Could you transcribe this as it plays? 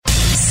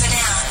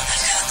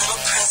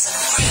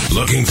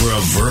Looking for a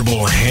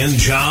verbal hand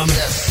job?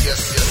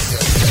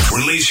 Yes.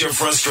 Release your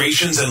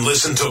frustrations and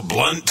listen to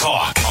Blunt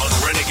Talk on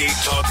Renegade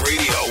Talk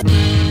Radio.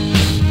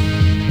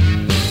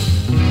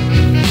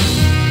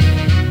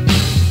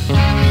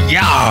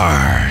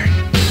 Yar!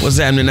 What's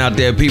happening out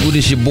there, people?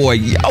 This your boy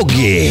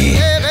Yogi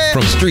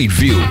from Street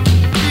View.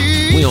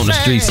 We on the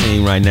street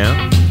scene right now.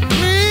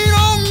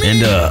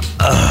 And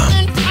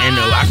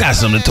I got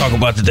something to talk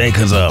about today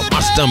because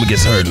my stomach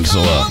is hurting, so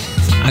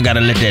I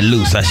gotta let that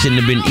loose. I shouldn't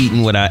have been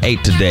eating what I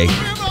ate today.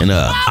 And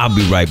I'll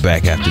be right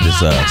back after this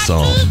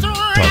song.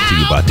 Talk to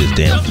you about this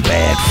damn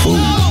bad food.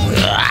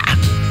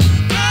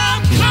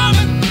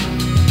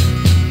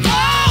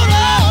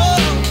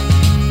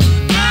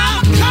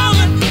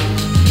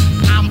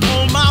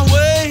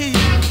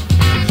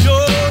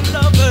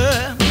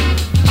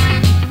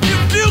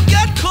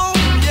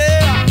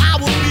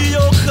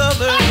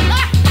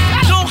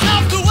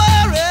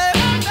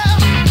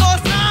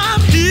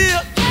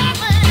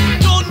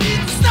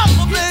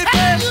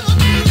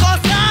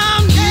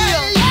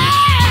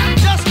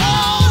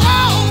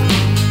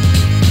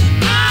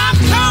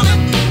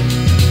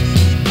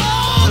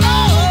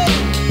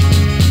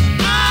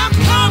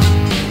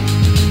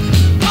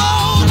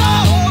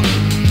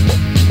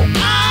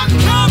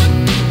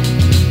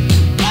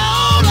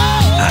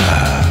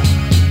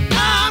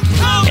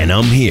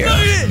 I'm here.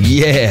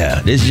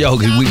 Yeah, this is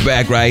Yogi. We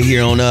back right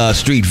here on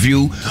Street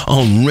View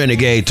on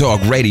Renegade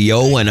Talk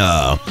Radio. And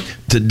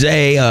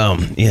today,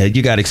 yeah,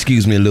 you got to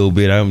excuse me a little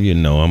bit.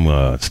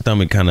 I'm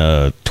stomach kind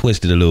of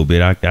twisted a little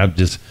bit. I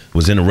just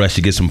was in a rush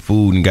to get some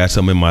food and got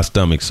something in my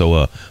stomach. So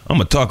I'm going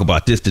to talk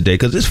about this today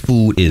because this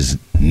food is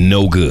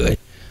no good. I'm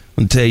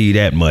going to tell you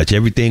that much.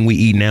 Everything we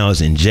eat now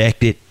is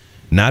injected,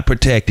 not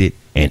protected,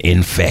 and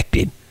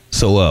infected.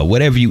 So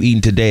whatever you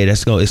eating today,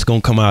 it's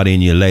gonna come out in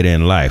you later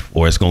in life,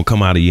 or it's gonna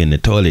come out of you in the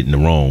toilet in the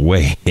wrong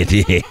way.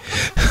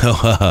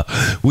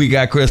 We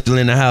got Crystal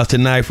in the house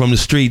tonight from the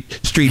Street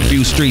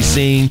View street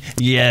scene.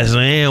 Yes,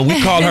 man.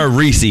 We call her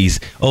Reese's.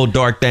 Old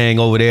dark thing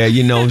over there,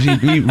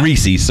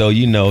 Reese's. So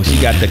she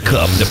got the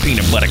cup, the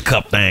peanut butter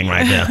cup thing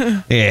right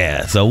there.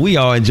 Yeah. So we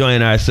all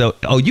enjoying ourselves.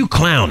 Oh, you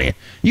clowning?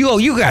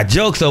 You got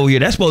jokes over here.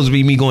 That's supposed to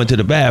be me going to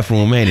the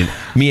bathroom, man, and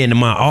me into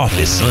my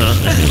office.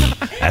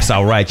 That's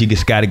all right. You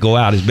just got to go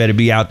out. It's better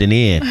be out than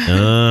in.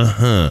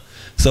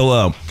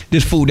 So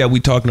this food that we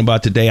talking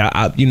about today,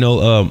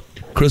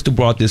 Crystal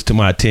brought this to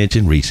my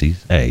attention.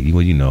 Reese's, hey,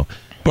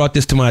 brought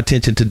this to my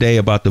attention today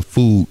about the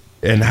food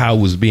and how it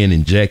was being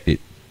injected,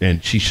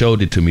 and she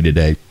showed it to me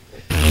today.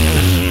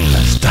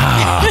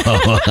 Stop.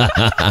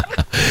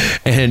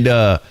 And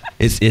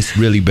it's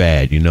really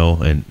bad,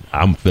 and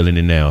I'm feeling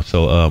it now.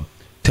 So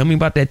tell me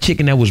about that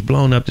chicken that was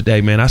blown up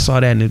today, man. I saw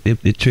that and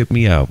it tripped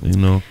me out,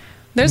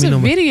 There's a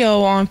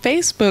video on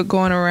Facebook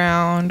going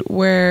around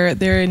where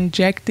they're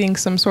injecting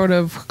some sort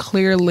of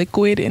clear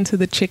liquid into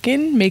the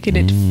chicken, making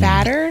it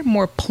fatter,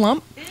 more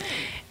plump.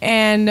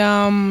 And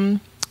I'm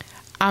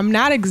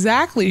not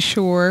exactly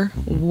sure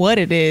what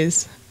it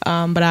is,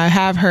 but I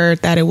have heard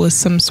that it was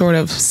some sort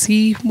of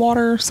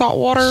saltwater,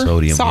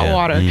 sodium,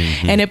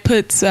 and it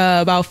puts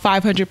about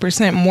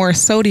 500% more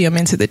sodium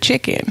into the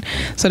chicken.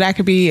 So that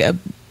could be a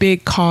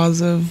big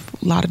cause of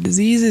a lot of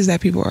diseases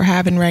that people are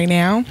having right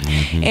now.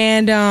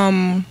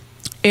 And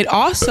it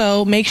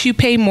also makes you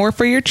pay more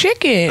for your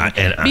chicken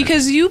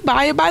because you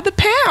buy it by the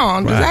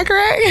pound. Right. Is that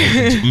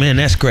correct? Man,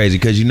 that's crazy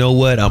because you know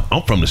what?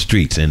 I'm from the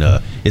streets and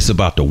it's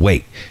about the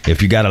weight.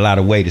 If you got a lot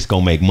of weight, it's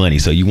going to make money.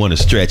 So you want to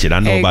stretch it. I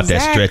know about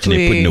that stretching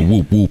and putting the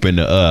whoop whoop in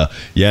the,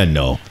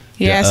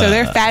 Yeah, so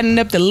they're fattening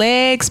up the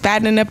legs,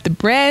 fattening up the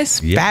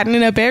breasts,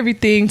 fattening up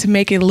everything to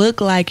make it look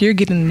like you're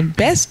getting the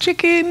best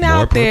chicken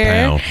out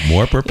there.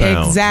 More per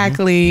pound.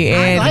 Exactly.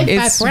 And I like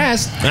that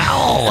breast.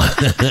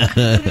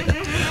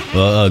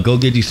 Go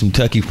get you some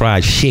Kentucky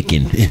Fried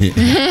Chicken.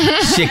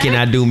 Chicken,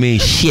 I do mean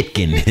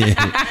shitkin.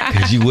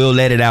 Because you will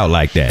let it out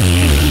like that.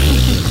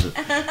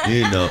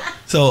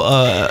 So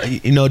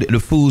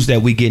the foods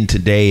that we getting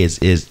today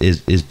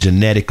is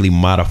genetically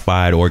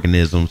modified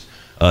organisms.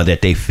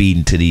 That they feed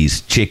into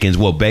these chickens.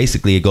 Well,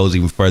 basically, it goes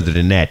even further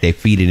than that. They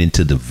feed it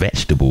into the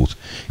vegetables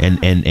and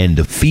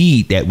the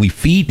feed that we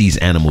feed these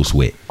animals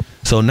with.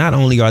 So not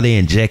only are they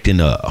injecting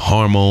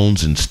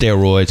hormones and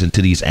steroids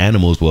into these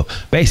animals, well,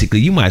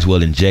 basically, you might as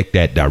well inject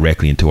that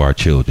directly into our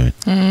children.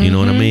 Mm-hmm. You know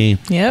what I mean?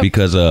 Yep.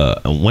 Because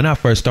when I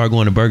first started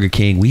going to Burger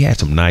King, we had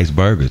some nice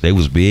burgers. They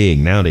was big.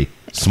 Now they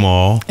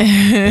small,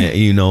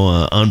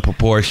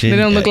 unproportioned. They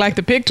don't look like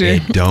the picture.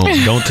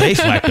 Don't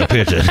taste like the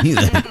picture.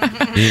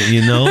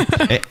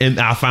 And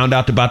I found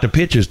out about the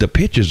pictures. The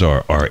pictures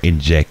are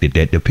injected.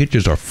 That the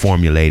pictures are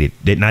formulated.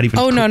 They're not even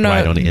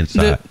right on the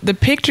inside. The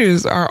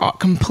pictures are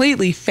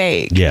completely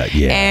fake. Yeah.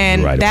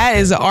 And right that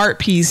is an art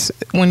piece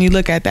when you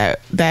look at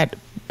that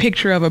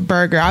picture of a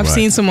burger. I've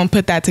seen someone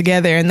put that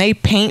together and they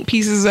paint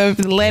pieces of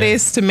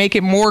lettuce to make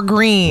it more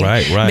green.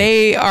 Right.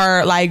 They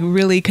are like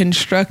really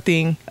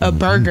constructing a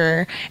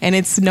burger, and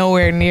it's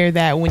nowhere near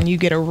that when you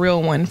get a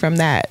real one from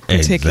that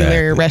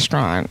particular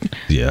restaurant.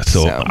 Yeah.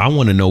 So I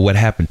want to know what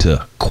happened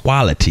to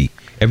quality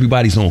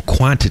everybody's on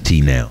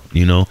quantity now.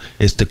 You know,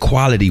 it's the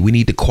quality. We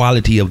need the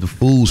quality of the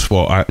foods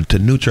to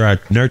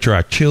nurture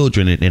our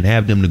children and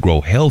have them to grow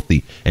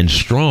healthy and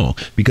strong,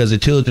 because the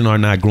children are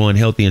not growing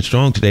healthy and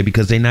strong today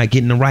because they're not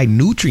getting the right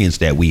nutrients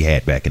that we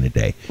had back in the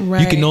day.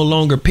 Right. You can no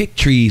longer pick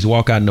trees,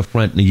 walk out in the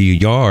front of your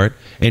yard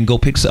and go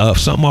pick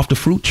something off the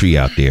fruit tree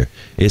out there.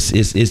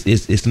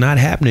 It's not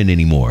happening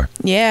anymore.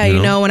 Yeah,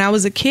 you know, when I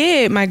was a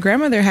kid, my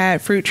grandmother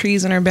had fruit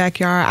trees in her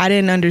backyard. I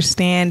didn't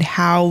understand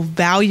how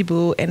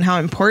valuable and how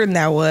important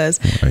that was,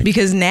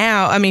 because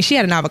now, I mean, she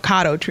had an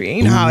avocado tree.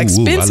 You know how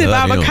expensive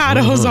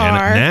avocados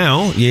are.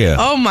 Now, yeah.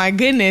 Oh my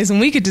goodness, and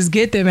we could just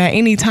get them at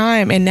any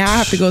time. And now I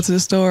have to go to the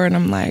store, and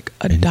I'm like,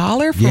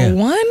 $1 for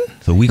one?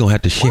 So we gonna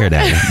have to share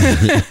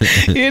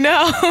that. You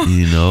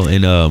know,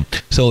 and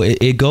so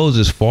it goes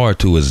as far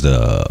to as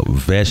the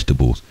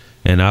vegetables.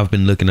 And I've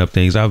been looking up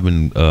things. I've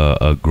been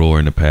a grower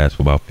in the past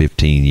for about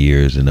 15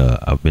 years, and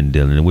I've been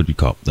dealing with what you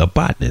call a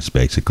botanist,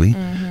 basically.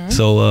 Mm-hmm.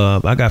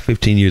 So I got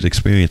 15 years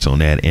experience on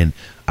that, and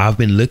I've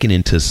been looking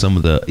into some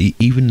of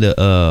even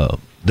the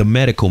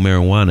medical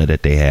marijuana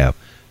that they have.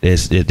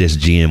 There's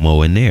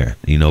GMO in there.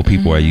 You know,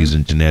 people are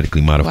using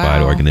genetically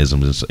modified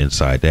organisms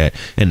inside that,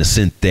 and the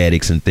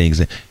synthetics and things.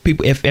 And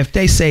people, if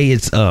they say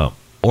it's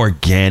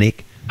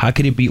organic, how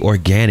could it be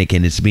organic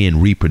and it's being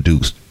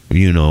reproduced?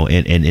 You know,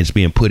 and it's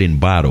being put in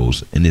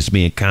bottles, and it's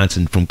being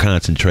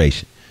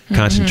concentrated.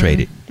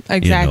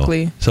 Exactly.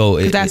 You know? So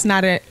it's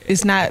not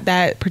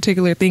that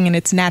particular thing in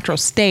its natural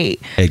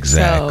state.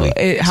 Exactly.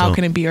 So how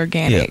can it be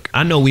organic? Yeah.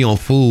 I know we on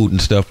food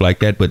and stuff like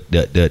that, but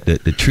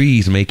the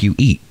trees make you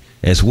eat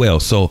as well.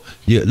 So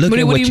you look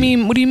at what do you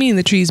mean? What do you mean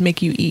the trees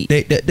make you eat?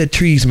 The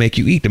trees make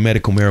you eat. The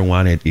medical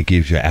marijuana, it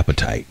gives you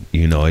appetite.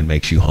 You know, it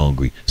makes you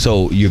hungry.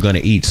 So you're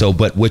gonna eat. So,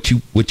 but what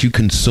you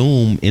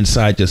consume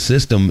inside your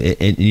system,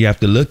 and you have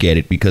to look at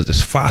it, because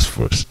it's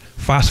phosphorus.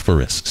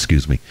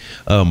 Excuse me.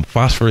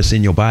 Phosphorus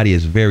in your body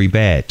is very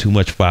bad. Too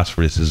much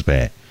phosphorus is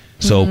bad.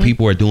 So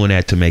people are doing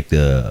that to make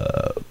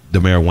the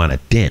marijuana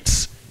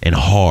dense and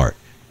hard,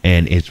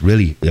 and it's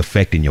really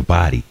affecting your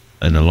body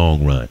in the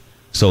long run.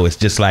 So it's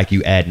just like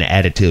you adding the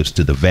additives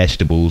to the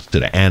vegetables, to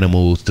the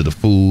animals, to the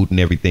food and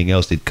everything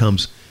else. It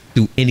comes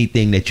through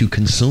anything that you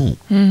consume.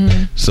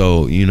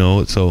 So, you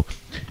know, so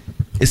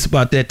it's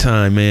about that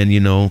time, man, you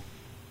know,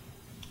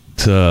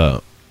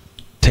 to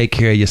take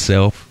care of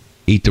yourself,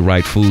 eat the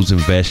right foods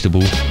and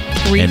vegetables.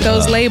 Read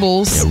those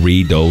labels. Yeah,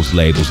 read those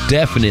labels.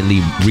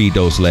 Definitely read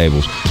those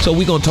labels. So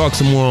we're going to talk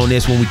some more on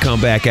this when we come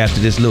back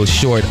after this little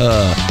short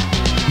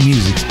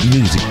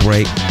music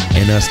break.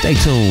 And stay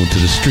tuned to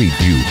the Street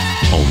View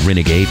on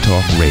Renegade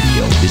Talk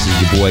Radio. This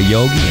is your boy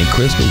Yogi, and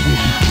Crystal will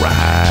be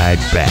right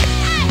back.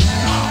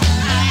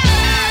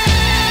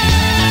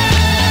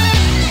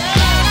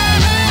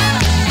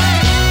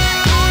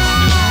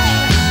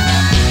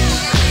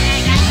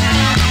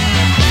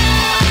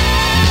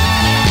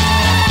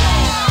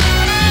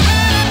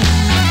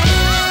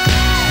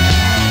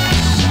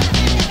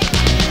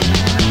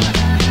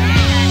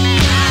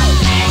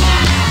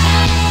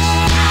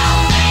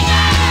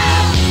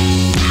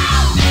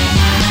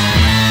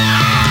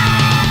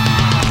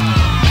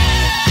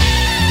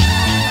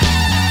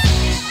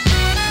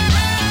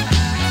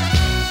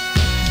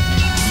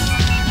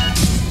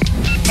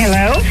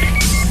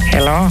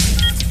 Hello?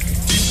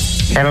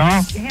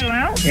 Hello?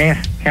 Hello?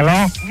 Yes.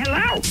 Hello?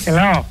 Hello?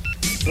 Hello?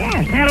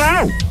 Yes,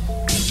 hello?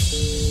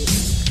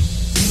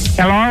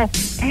 Hello?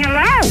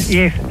 Hello?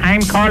 Yes,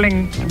 I'm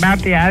calling about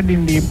the ad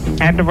in the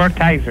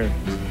advertiser.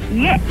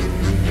 Yes.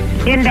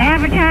 In the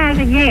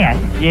advertising, yes.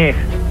 Yes.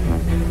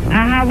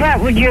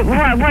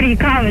 What are you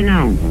calling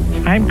on?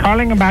 I'm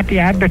calling about the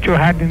ad that you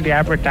had in the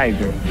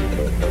advertiser.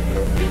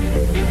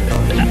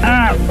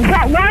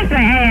 What was the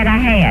ad I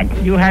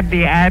had? You had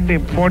the ad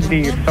for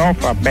the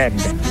sofa bed.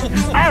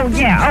 Oh,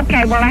 yeah,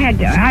 okay, well, I had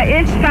to,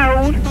 it's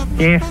sold.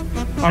 Yes,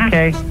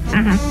 okay.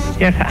 Uh-huh.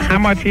 Yes, how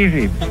much is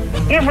it?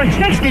 It was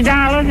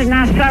 $60 and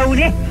I sold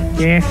it.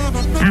 Yes.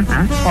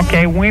 Uh-huh.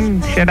 Okay,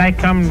 when should I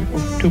come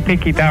to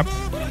pick it up?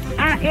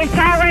 It's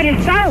already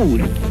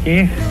sold.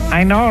 Yes,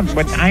 I know,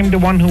 but I'm the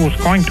one who was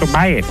going to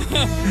buy it.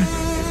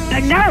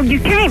 No, you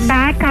can't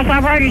buy it because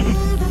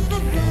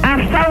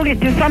I've sold it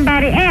to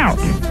somebody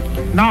else.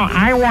 No,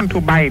 I want to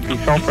buy the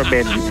sofa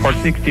bed for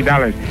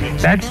 $60.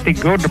 That's the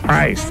good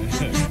price.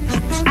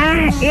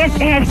 It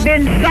has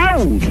been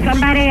sold.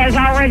 Somebody has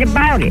already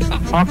bought it.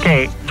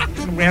 Okay.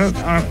 Well,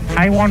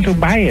 I want to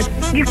buy it.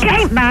 You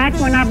can't buy it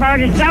when I've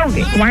already sold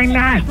it. Why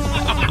not?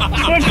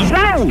 It's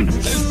sold.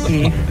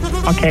 Yes.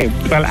 Okay,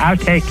 well, I'll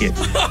take it.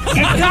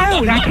 It's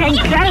sold. I can't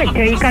sell it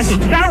to you because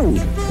it's sold.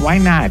 Why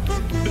not?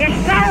 It's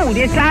sold.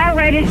 It's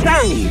already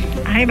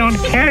sold. I don't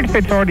care if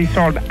it's already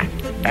sold.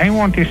 I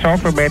want the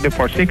sofa bed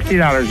for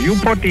 $60. You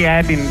put the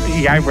ad in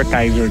the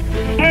advertiser.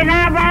 And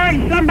I've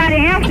already,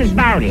 somebody else has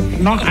bought it.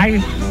 No,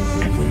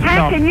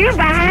 How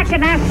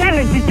can I sell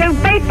it to two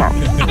people?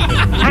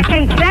 I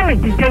can't sell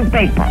it to two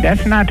people.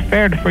 That's not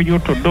fair for you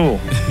to do,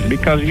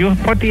 because you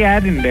put the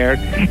ad in there.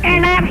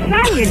 And I've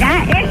sold it.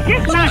 It's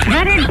just not,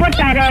 I didn't put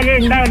that ad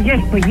in there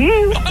just for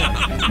you.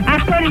 I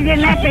put it in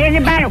there for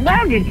anybody that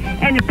wanted,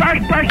 and the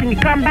first person to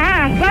come by,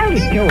 I sold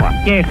it to her.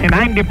 Yes, and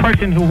I'm the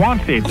person who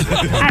wants it.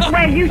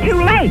 Well, you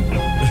too late.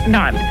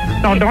 No,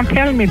 don't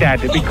tell me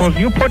that, because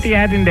you put the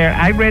ad in there.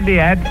 I read the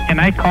ad, and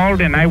I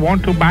called, and I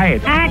want to buy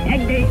it.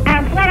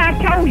 What I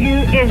told you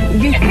is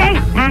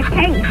I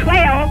can't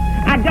sell.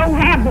 I don't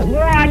have but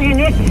one, and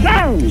it's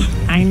sold.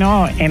 I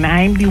know, and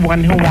I'm the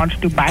one who wants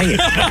to buy it.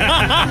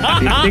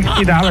 The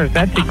 $60,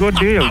 that's a good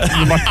deal.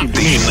 You must be The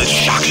pleased. name that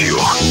shocks you.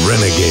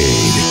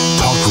 Renegade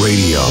Talk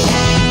Radio.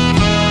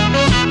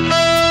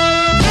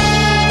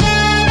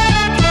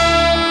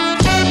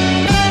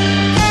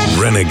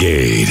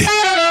 Renegade.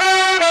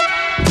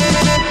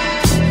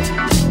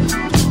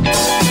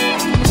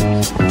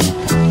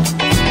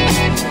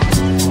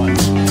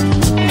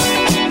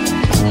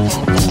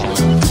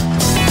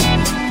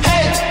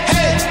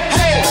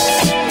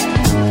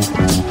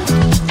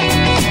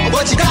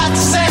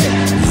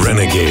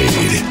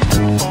 Renegade.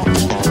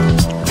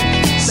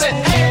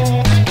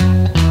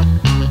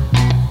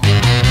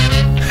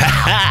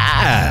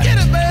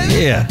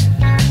 Yeah.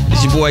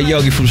 It's your boy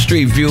Yogi from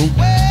Street View.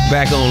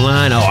 Back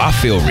online. Oh, I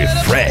feel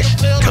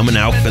refreshed. Coming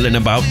out feeling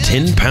about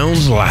 10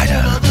 pounds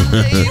lighter.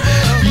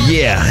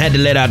 Yeah, I had to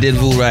let out this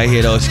fool right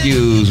here though.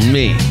 Excuse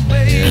me.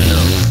 You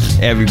know,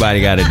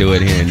 everybody got to do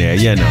it here and there,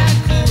 you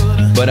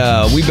know.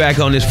 But we back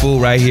on this food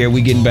right here.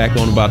 We getting back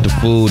on about the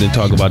food and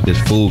talk about this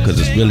food because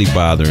it's really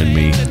bothering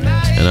me.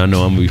 And I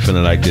know I'm going to be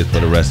feeling like this for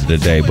the rest of the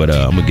day, but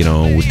I'm going to get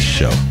on with the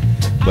show.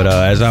 But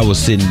as I was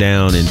sitting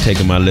down and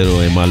taking my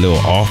little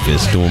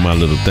office, doing my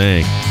little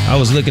thing, I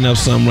was looking up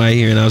something right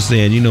here and I was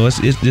saying, you know,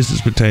 this is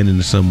pertaining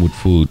to something with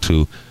food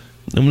too.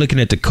 I'm looking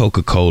at the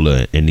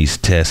Coca-Cola and these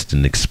tests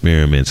and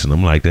experiments, and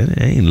I'm like,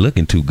 that ain't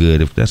looking too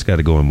good if that's got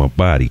to go in my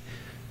body.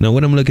 Now,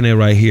 what I'm looking at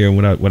right here,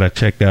 and what I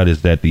checked out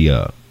is that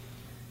the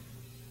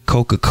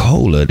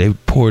Coca-Cola, they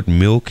poured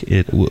milk.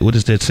 What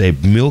does that say?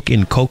 Milk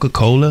in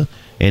Coca-Cola,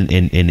 and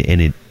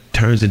it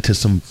turns into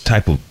some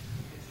type of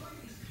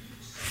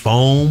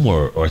foam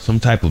or some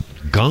type of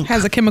gunk.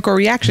 Has a chemical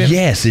reaction.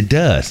 Yes, it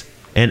does.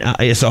 And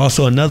it's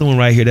also another one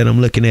right here that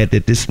I'm looking at,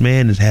 that this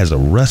man has a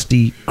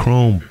rusty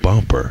chrome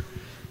bumper,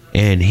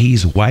 and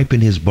he's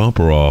wiping his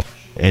bumper off,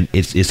 and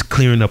it's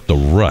clearing up the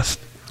rust.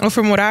 Well,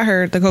 from what I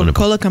heard, the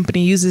Coca-Cola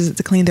company uses it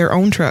to clean their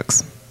own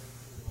trucks.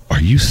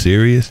 Are you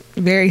serious?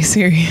 Very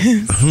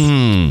serious.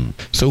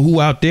 So who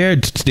out there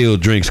still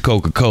drinks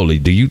Coca-Cola?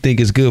 Do you think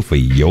it's good for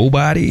your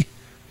body?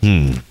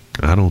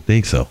 I don't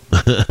think so.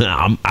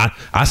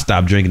 I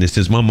stopped drinking it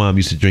since my mom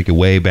used to drink it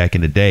way back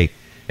in the day.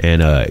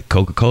 And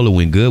Coca-Cola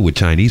went good with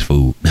Chinese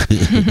food.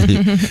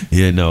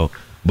 You know.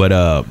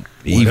 But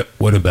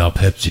what about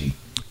Pepsi?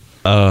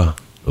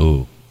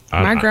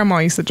 My grandma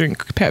used to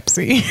drink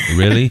Pepsi.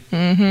 Really?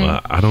 Mm-hmm.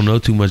 Well, I don't know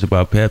too much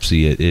about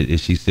Pepsi.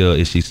 Is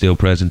she still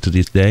present to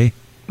this day?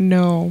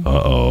 No.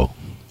 Uh-oh.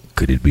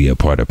 Could it be a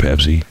part of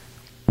Pepsi?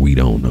 We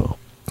don't know.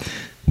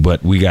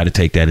 But we got to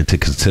take that into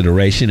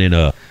consideration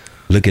and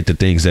look at the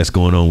things that's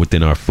going on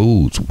within our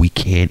foods. We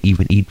can't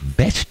even eat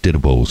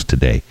vegetables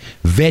today.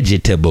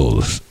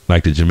 Vegetables,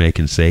 like the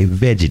Jamaicans say,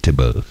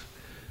 vegetables.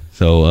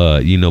 So,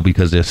 you know,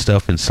 because there's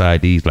stuff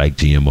inside these like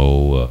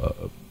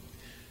GMO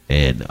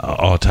and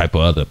all type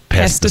of other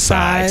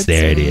pesticides.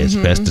 There it is.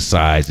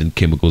 Pesticides and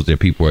chemicals that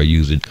people are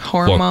using.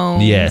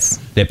 Hormones. Yes,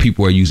 that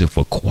people are using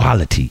for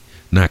quality.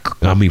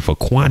 For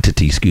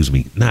quantity, excuse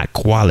me, not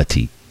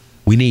quality.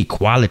 We need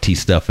quality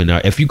stuff in our.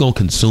 If you're going to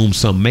consume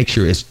something, make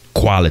sure it's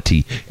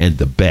quality and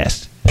the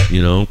best,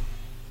 you know.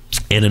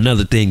 And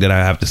another thing that I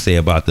have to say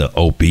about the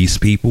obese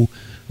people,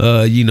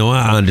 you know,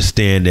 I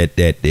understand that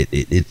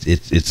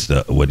it's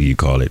what do you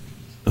call it?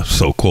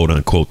 So quote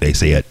unquote, they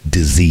say a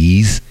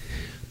disease,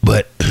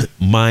 but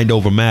mind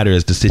over matter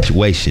is the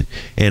situation.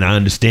 And I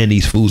understand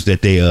these foods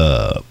that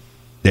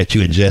that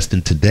you ingest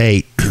in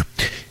today,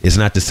 it's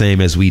not the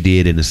same as we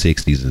did in the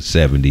 60s and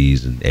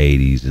 70s and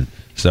 80s and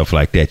stuff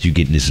like that. You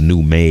getting this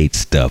new made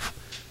stuff,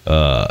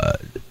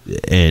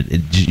 and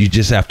you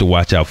just have to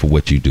watch out for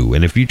what you do.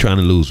 And if you're trying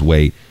to lose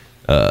weight,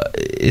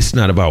 it's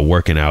not about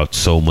working out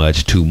so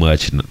much, too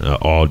much,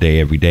 all day,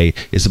 every day.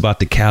 It's about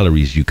the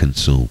calories you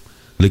consume.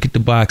 Look at the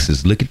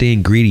boxes, look at the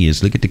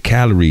ingredients, look at the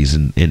calories,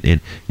 and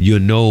you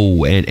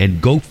know,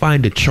 and go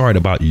find a chart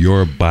about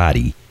your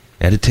body.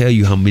 That'll tell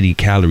you how many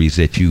calories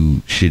that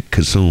you should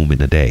consume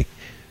in a day.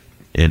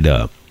 And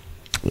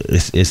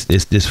it's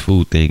this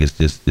food thing is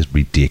just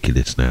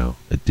ridiculous now.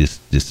 This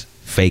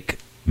fake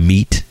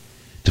meat,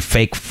 the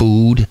fake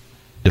food,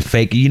 the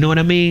fake, you know what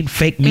I mean?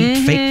 Fake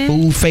meat, fake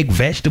food, fake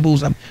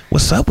vegetables.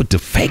 What's up with the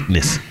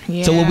fakeness?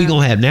 Yeah. So what we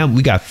gonna have now?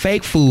 We got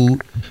fake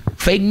food,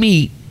 fake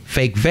meat,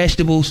 fake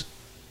vegetables,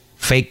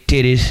 fake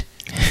titties,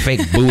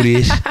 fake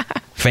booties.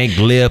 Fake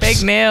lips,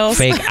 fake nails,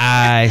 fake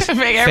eyes,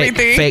 fake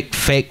everything,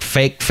 fake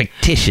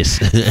fictitious,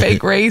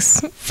 fake race,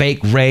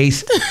 fake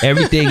race.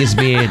 Everything is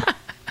being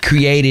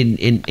created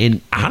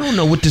in I don't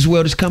know what this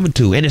world is coming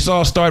to, and it's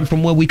all starting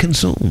from what we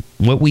consume,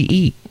 what we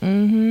eat.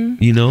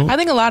 You know, I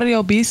think a lot of the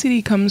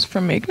obesity comes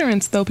from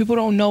ignorance, though. People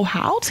don't know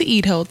how to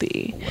eat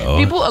healthy.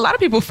 A lot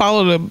of people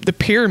follow the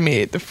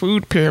pyramid, the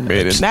food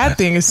pyramid, and that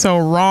thing is so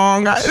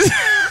wrong.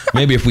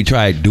 Maybe if we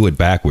try to do it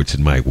backwards, it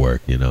might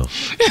work, you know.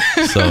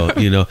 So,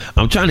 you know,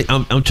 I'm trying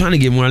to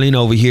get Marlene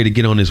over here to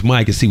get on this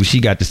mic and see what she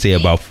got to say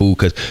about food,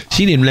 because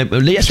she didn't let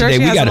yesterday.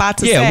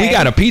 Sure, we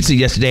got a pizza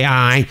yesterday.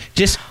 I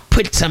just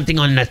put something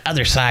on the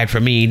other side for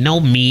me. No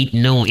meat,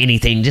 no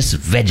anything, just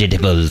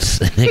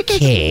vegetables.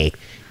 Okay.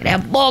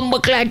 That bomb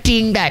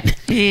thing that.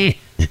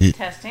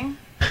 Testing.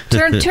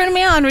 Turn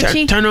me on,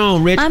 Richie. Turn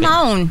on, Rich. I'm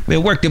on.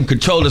 Man, work them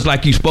controllers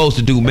like you supposed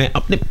to do, man.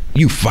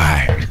 You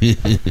fired.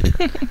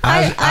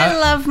 I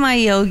love my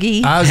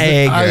Yogi. Girl.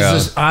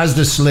 I was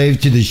the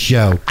slave to the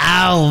show.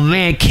 Oh,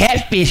 man.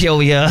 Catfish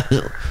over here.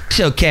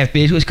 So,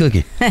 catfish, what's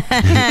cooking?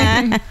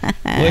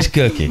 What's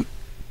cooking?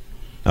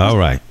 All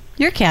right.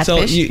 You're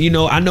catfish. So, you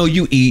know, I know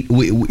you eat,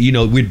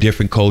 we're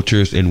different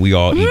cultures and we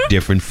all eat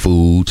different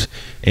foods.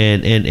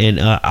 And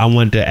I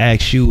wanted to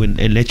ask you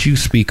and let you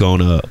speak on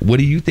what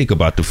do you think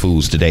about the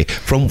foods today?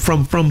 From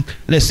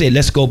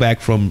let's go back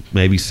from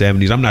maybe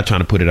 70s. I'm not trying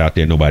to put it out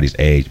there, nobody's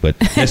age, but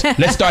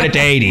let's start at the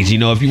 80s. You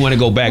know, if you want to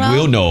go back,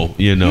 we'll know,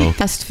 you know.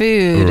 Fast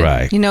food.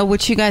 Right. You know,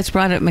 what you guys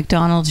brought at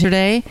McDonald's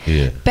today.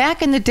 Yeah.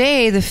 Back in the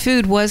day, the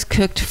food was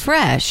cooked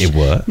fresh. It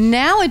was.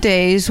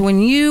 Nowadays,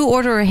 when you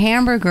order a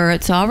hamburger,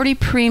 it's already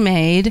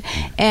pre-made,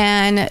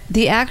 and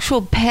the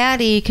actual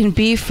patty can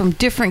be from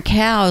different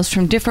cows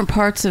from different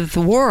parts of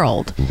the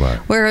world. Right.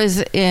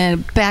 Whereas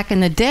back in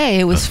the day,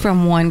 it was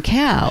from one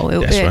cow.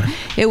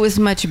 It was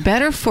much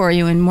better for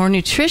you and more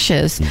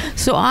nutritious.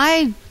 So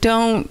I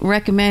don't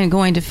recommend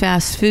going to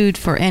fast food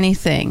for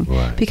anything,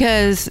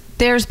 because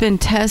there's been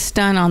tests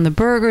done on the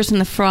burgers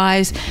and the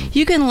fries.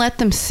 You can let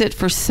them sit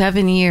for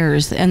 7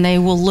 years and they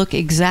will look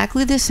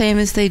exactly the same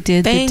as they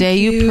did the day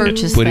you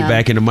purchased them. Put it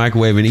back in the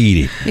microwave and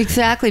eat it.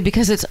 Exactly,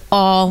 because it's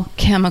all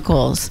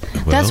chemicals.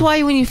 That's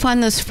why when you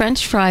find those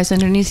French fries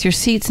underneath your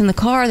seats in the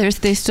car,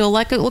 they still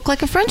look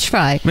like a French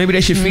fry. Maybe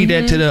they should feed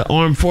that to the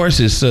armed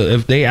forces. So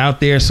if they out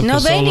there for so long. No,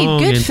 they need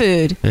good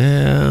food.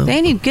 Yeah.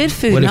 They need good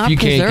food, not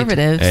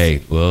preservatives.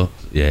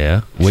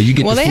 Yeah. Well, you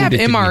get. Well, the they food have that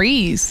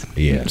MREs.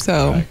 Yeah.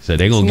 So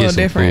they're gonna get some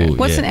different. food.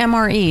 What's an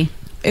MRE?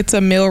 It's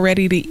a meal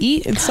ready to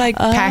eat. It's like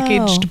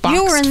packaged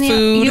boxed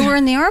food. You were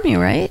in the Army,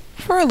 right?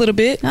 For a little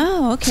bit.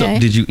 Oh, okay. So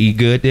did you eat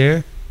good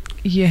there?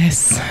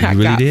 Yes, I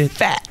really got did?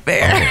 fat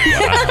there.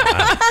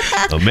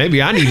 Oh, wow.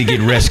 Maybe I need to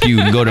get rescued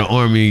and go to the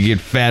Army and get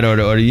fat or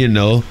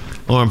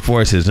armed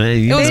forces.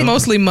 It was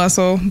mostly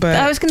muscle, but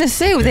I was going to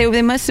say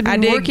they must have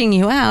been working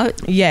you out.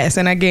 Yes,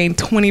 and I gained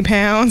 20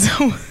 pounds.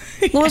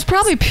 Well, it's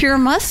probably pure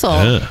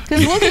muscle.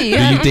 Because look at you.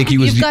 Do you think he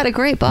was? You've got a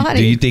great body.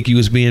 Do you think he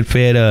was being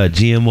fed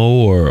GMO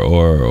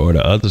or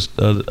the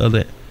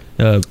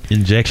other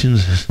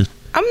injections?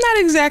 I'm not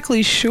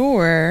exactly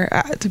sure,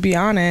 to be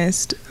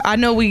honest. I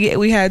know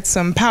we had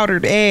some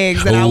powdered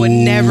eggs that I would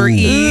never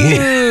eat.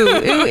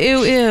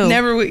 Ew.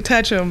 Never would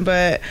touch them,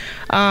 but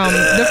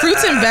the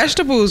fruits and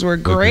vegetables were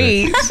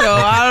great. Okay. So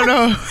I don't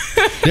know.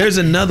 There's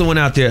another one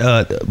out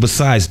there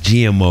besides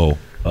GMO.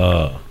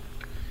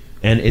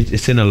 And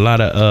it's in a lot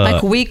of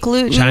like wheat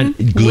gluten.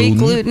 Wheat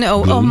gluten.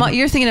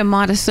 You're thinking of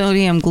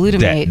monosodium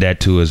glutamate. That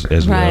too as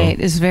well. Right,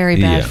 is very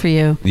bad for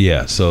you.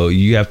 Yeah, so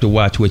you have to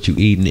watch what you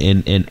eat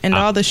and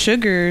all the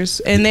sugars,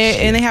 and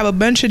they have a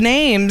bunch of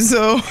names.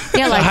 So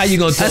yeah, like how you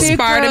gonna tell?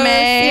 Aspartame,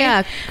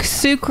 yeah,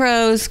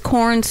 sucrose,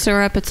 corn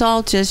syrup. It's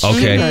all just sugar.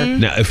 Okay,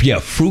 now if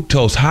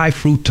fructose, high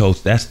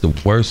fructose, that's the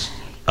worst.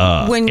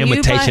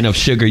 Imitation of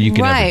sugar you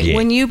can ever get.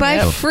 When you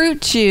buy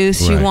fruit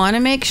juice, you want to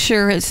make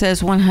sure it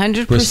says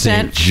 100%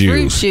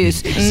 fruit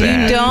juice.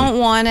 Exactly. You don't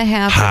want to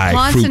have high the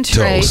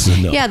concentrate.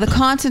 Fructose, no. Yeah, the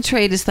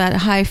concentrate is that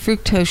high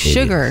fructose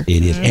sugar.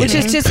 It is. Which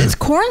is it's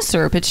corn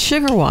syrup. It's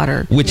sugar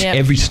water. Which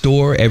every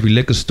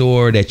liquor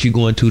store that you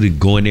go into to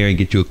go in there and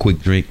get you a quick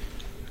drink,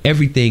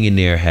 everything in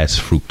there has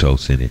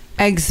fructose in it.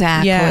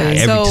 Exactly.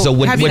 Yeah. So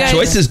what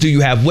choices do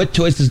you have? What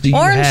choices do you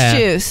have? Orange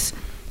juice.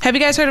 Have you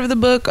guys heard of the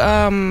book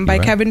by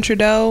Kevin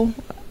Trudeau?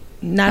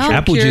 Natural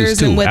Apple Cures juice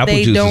too. and what Apple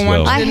they juice don't as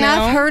want well. you to know. I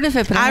have heard of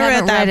it, but I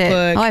haven't read it.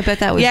 Book. Oh, I bet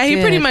that was he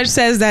good. pretty much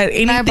says that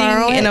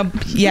anything in a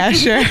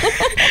sure.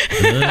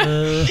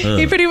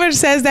 He pretty much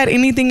says that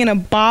anything in a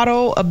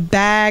bottle, a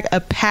bag, a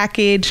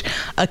package,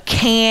 a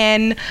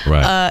can,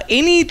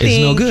 anything, it's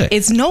no good.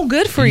 It's no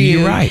good for you.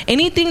 You're right.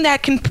 Anything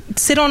that can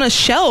sit on a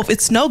shelf,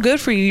 it's no good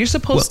for you. You're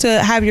supposed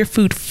to have your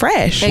food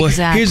fresh. Well,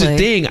 here's the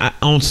thing.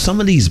 On some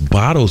of these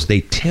bottles,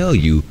 they tell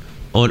you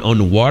on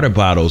the water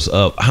bottles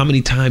of how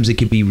many times it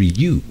can be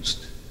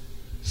reused.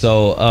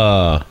 So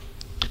are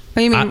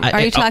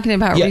you talking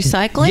about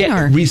recycling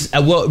or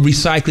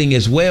recycling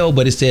as well,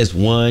 but it says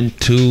 1,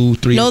 2,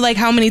 3. No, like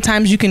how many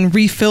times you can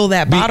refill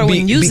that bottle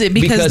and use it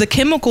because the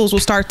chemicals will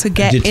start to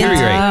get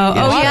deteriorate.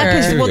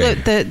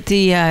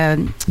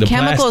 The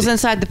chemicals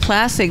inside the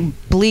plastic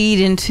bleed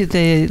into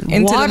the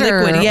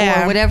water the liquid,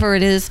 or whatever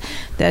it is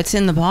that's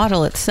in the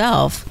bottle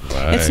itself.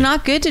 Right. It's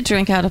not good to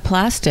drink out of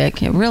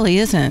plastic. It really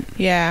isn't.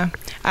 Yeah,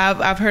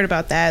 I've heard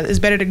about that. It's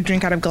better to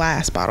drink out of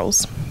glass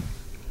bottles.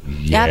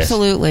 Yes.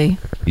 Absolutely.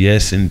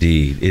 Yes,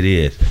 indeed, it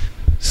is.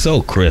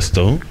 So,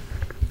 Crystal,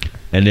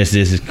 and this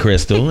is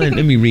Crystal, and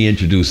let me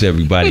reintroduce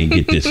everybody and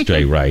get this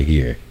straight right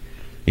here.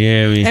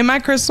 Yeah, I mean, Am I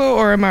Crystal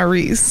or am I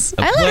Reese?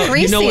 I like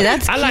Reese. You know what?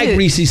 That's I cute. like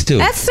Reese's too.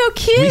 That's so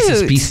cute.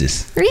 Reese's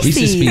Pieces.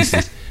 Reese's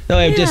Pieces.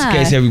 No, just in Yeah.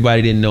 case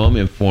everybody didn't know, I'm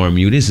informing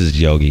you. This is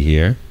Yogi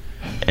here.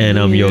 And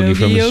I'm Yogi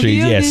from the street.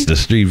 Yes, the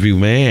Street View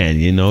man.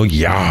 You know,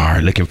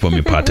 yar, looking for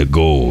me pot of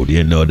gold.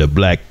 You know, the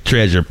black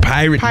treasure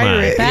pirate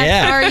mine.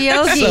 That's our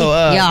Yogi. So,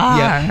 Yar.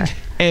 yeah.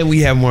 And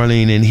we have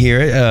Marlene in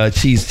here.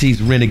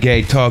 She's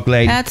Renegade Talk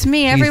Lady. That's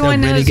me. She's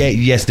Everyone the knows. Renegade.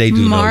 Yes, they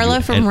do know Marla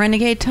you. from And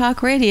Renegade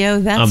Talk Radio.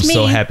 That's I'm me.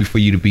 so happy for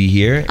you to be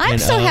here. I'm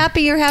And, so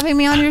happy you're having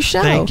me on your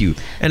show. Thank you.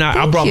 And I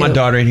Thank brought my you.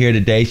 daughter in here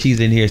today. She's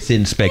in here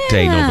sitting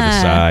spectating over the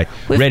Yeah. side,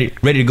 ready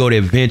to go to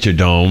Adventure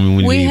Dome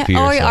when we leave here.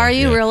 Oh, So, are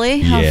you yeah. really?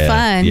 How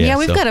fun. Yeah,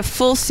 we've so- got a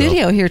full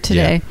studio here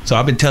today. Yeah. So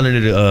I've been telling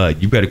her to,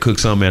 you better cook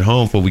something at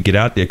home before we get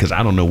out there because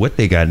I don't know what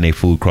they got in their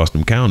food across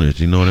them counters.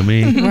 You know what I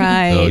mean?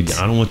 Right.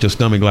 So I don't want your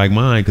stomach like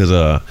mine because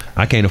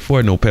I can't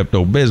afford no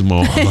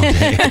Pepto-Bismol.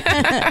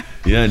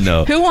 Yeah,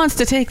 no. Who wants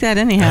to take that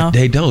anyhow?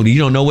 They don't. You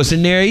don't know what's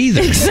in there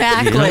either.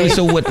 Exactly. You know?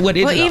 So what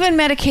is Well, it? even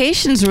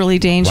medication's really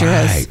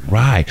dangerous.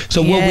 Right.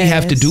 So what we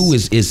have to do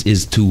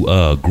is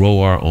to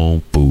grow our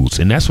own foods,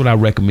 and that's what I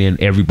recommend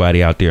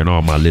everybody out there and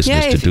all my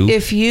listeners Yeah, to do.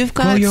 if you've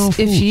Grow got, your own if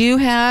food. you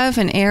have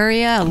an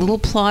area, a little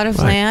plot of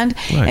Right, land,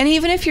 right. and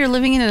even if you're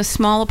living in a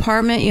small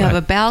apartment, you have Right.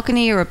 a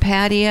balcony or a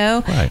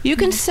patio, Right. you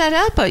can set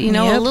up a a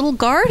Yep. little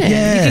garden.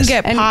 Yes. You can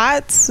get And-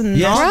 pots and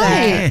Yes, all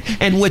that. Right.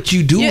 And what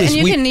you do You, is and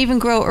you we can even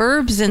grow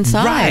herbs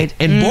inside. right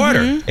and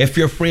border. If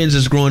your friends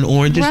is growing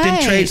oranges, then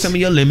Right. trade some of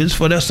your lemons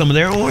for some of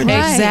their oranges.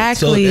 Right.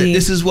 Exactly. So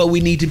this is what we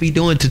need to be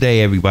doing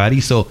today, everybody.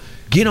 So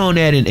get on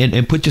that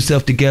and put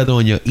yourself together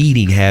on your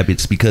eating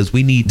habits because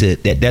we need to.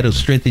 That'll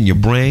strengthen your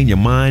brain, your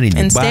mind, and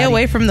your And body. stay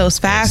away from those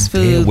fast Stay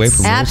foods. away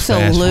from those fast foods.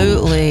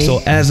 Absolutely.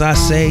 So as I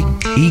say,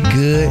 eat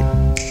good,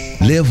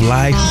 live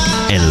life,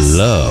 and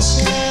love.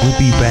 We'll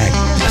be back.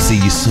 I'll see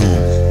you soon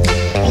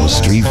on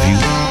Street View,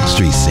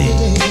 Street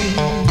Scene.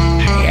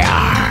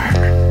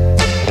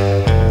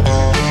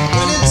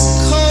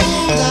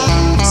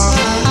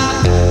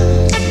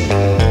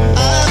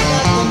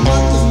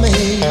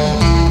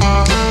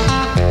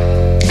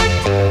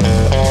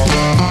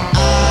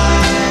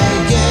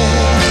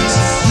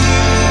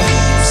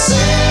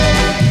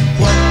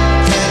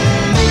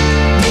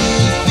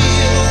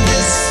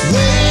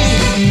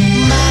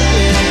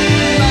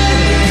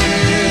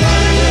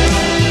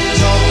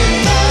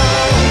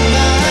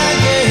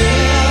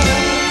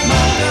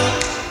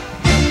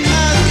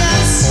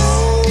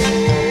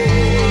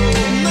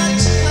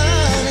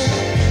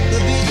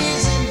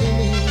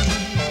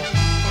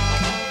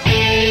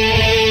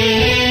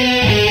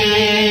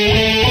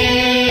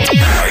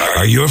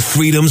 Are your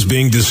freedoms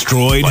being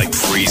destroyed? Like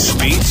free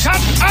speech? Shut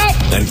up!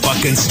 Then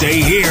fucking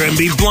stay here and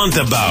be blunt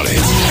about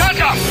it. Shut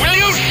up! Will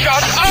you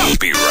shut up?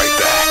 Be right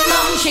back. Come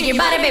on, shake your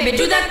body, baby,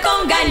 do that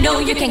conga. No,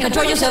 you can't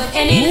control yourself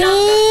any longer. Come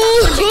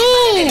on, shake your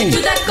body, baby,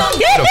 do that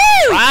conga.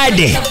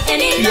 Friday.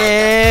 Any longer.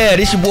 Yeah,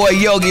 this your boy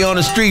Yogi on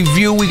the Street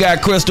View. We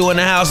got Crystal in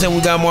the house and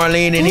we got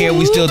Marlene in here.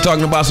 We still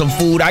talking about some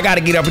food. I gotta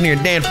get up in here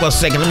and dance for a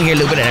second. Let me hear a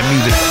little bit of that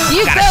music.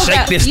 You I gotta go, shake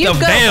girl. this You stuff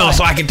go, down boy.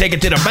 so I can take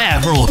it to the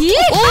bathroom.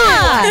 Yeah.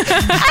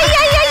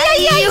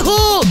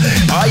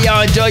 All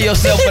y'all enjoy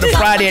yourself for the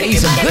Friday and eat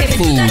some good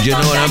food. You know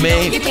what I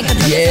mean?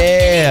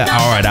 Yeah.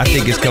 All right. I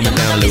think it's coming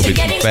down a little bit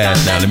too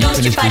fast now. Let me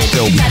finish this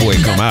show before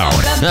it come out.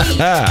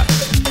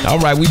 All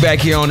right. We back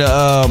here on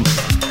the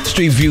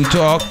Street View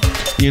Talk.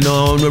 You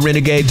know, on the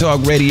Renegade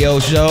Talk Radio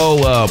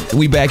Show.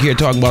 We back here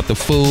talking about the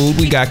food.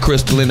 We got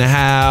Crystal in the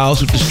house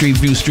with the Street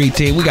View Street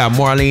Team. We got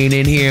Marlene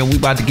in here, and we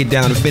about to get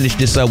down and finish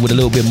this up with a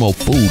little bit more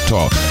food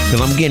talk. Because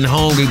I'm getting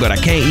hungry, but I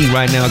can't eat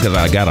right now because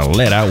I got to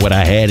let out what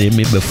I had in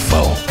me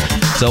before.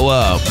 So,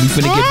 we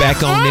finna get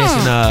back on this,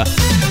 and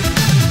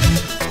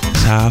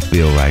that's how I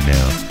feel right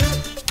now.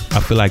 I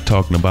feel like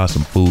talking about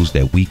some foods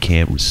that we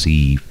can't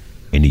receive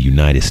in the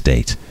United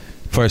States.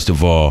 First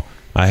of all,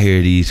 I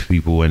hear these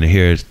people and I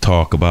hear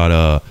talk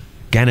about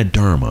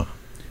Ganodermic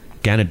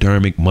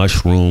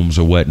mushrooms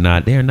or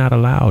whatnot. They're not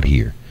allowed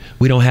here.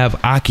 We don't have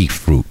ackee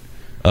fruit,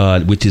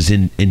 which is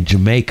in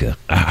Jamaica.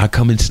 How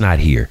come it's not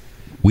here?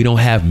 We don't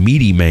have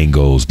meaty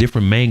mangoes,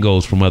 different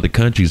mangoes from other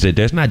countries.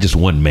 There's not just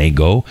one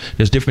mango.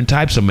 There's different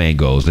types of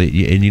mangoes. And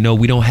you know,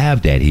 we don't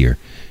have that here.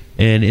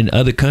 And in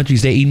other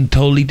countries, they're eating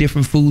totally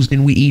different foods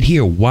than we eat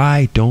here.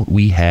 Why don't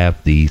we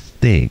have these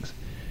things?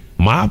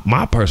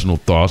 My personal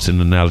thoughts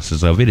and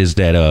analysis of it is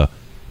that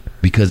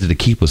because it'll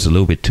keep us a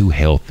little bit too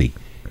healthy,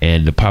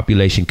 and the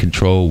population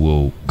control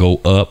will go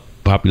up.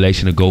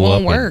 Population will go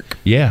Won't up. work.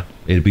 Yeah,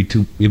 it'd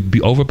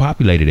be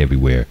overpopulated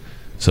everywhere.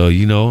 So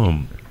you know,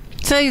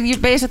 So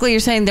you're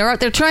saying they're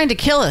trying to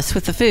kill us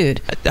with the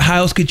food. how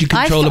else could you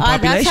control the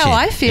population? That's how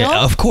I feel.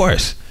 Yeah, of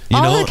course. You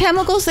All know, the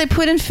chemicals they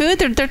put in food,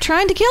 they're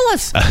trying to kill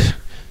us.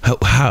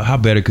 how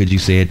better could you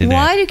say it than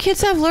Why that? do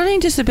kids have learning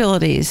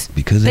disabilities?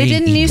 Because they ain't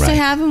didn't eating used to right.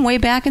 have them way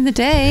back in the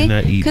day.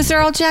 They're not eating Because they're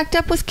all jacked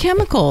up with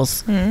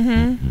chemicals.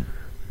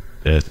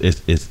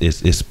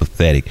 It's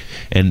pathetic.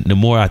 And the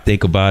more I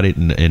think about it,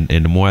 and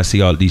the more I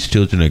see all these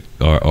children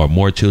or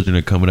more children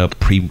are coming up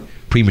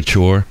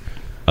premature,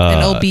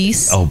 and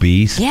obese.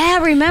 Yeah,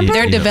 remember?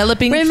 They're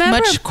developing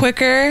much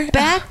quicker.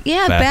 Back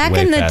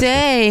in the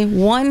day,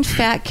 one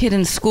fat kid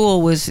in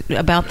school was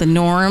about the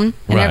norm,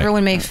 and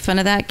everyone made fun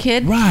of that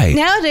kid. Right.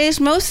 Nowadays,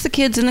 most of the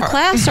kids in the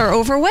class are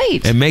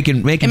overweight. And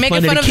making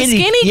fun of the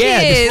skinny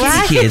kids. The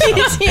skinny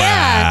kids.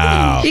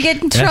 Yeah. You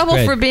get in trouble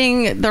for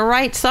being the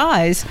right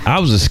size. I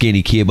was a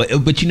skinny kid,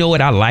 but you know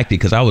what? I liked it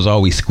because I was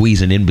always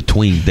squeezing in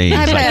between things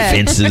like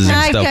fences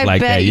and stuff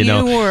like that. You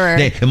know,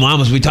 and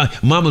mamas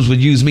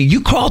would use me.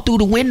 You crawl through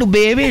the window,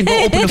 baby, and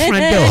go open the front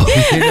door.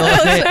 You know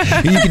what I'm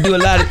saying? You can do a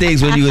lot of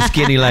things when you were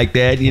skinny like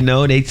that. You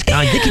know, they look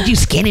at you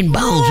skin and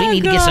bones. We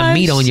need to get some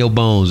meat on your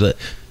bones.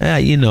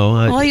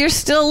 Well, you're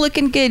still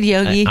looking good,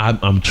 Yogi.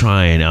 I'm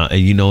trying,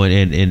 you know,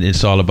 and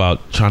it's all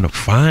about trying to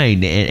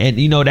find, and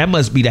you know, that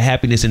must be the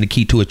happiness and the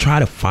key to it. Try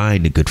to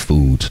find the good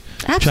foods.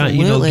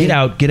 Absolutely.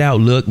 Get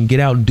out, look, and get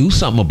out and do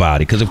something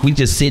about it. Because if we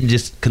just sit and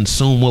just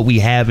consume what we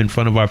have in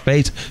front of our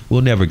face,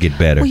 we'll never get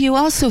better. Well, you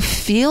also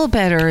feel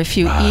better if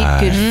you eat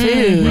good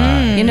food.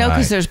 You know,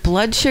 because there's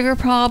blood sugar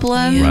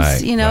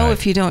problems. You know,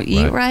 if you don't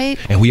eat right.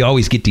 And we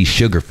always get these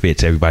sugar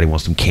fits. Everybody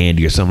wants some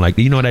candy or something like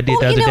that. You know what I did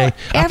the other day?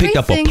 I picked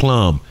up a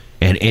plum.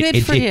 And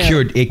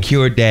it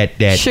cured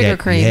that sugar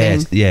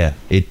craving.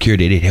 It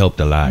cured it. It helped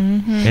a lot,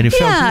 and it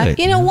felt good.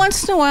 You know,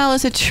 once in a while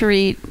as a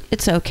treat,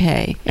 it's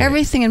okay.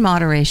 Everything in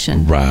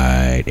moderation.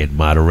 Right, in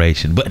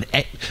moderation. But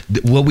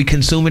what we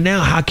consuming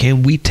now, how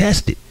can we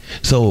test it?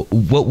 So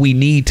what we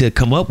need to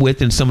come up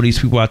with, and some of these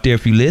people out there,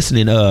 if you're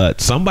listening,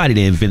 somebody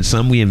to invent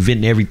some. We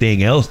invent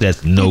everything else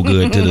that's no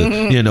good to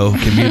the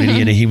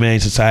community and the humane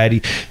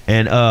society,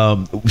 and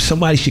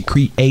somebody should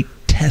create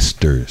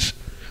testers.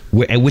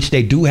 Which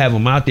they do have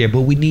them out there,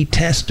 but we need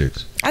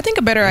testers. I think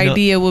a better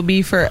idea would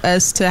be for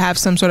us to have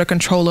some sort of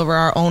control over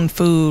our own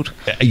food.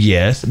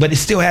 Yes, but it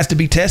still has to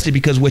be tested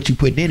because what you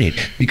put in it.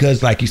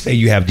 Because like you say,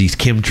 you have these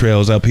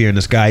chemtrails up here in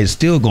the sky. It's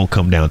still going to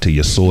come down to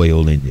your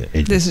soil and your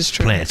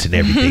plants and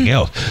everything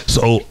else.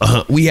 So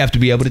we have to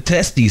be able to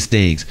test these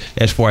things.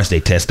 As far as they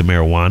test the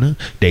marijuana,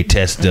 they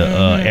test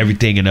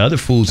everything and other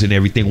foods and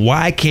everything.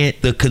 Why can't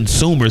the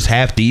consumers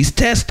have these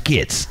test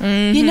kits?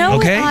 You know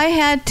what I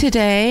had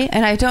today,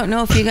 and I don't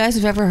know if you guys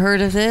have ever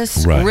heard of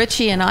this. Right.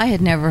 Richie and I had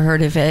never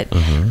heard of it.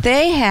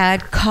 They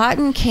had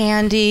cotton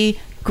candy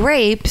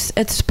grapes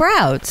at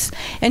Sprouts,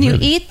 and you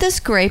eat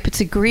this grape. It's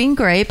a green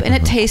grape, and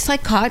it tastes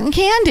like cotton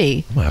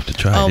candy. I'm gonna have to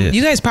try this.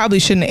 You guys probably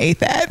shouldn't have ate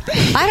that.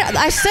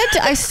 I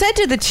said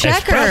to the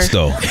checker.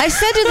 I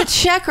said to the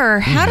checker,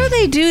 how do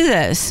they do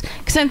this?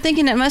 Because I'm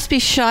thinking it must be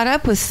shot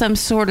up with some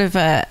sort of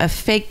a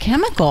fake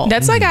chemical.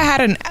 That's like I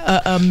had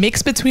a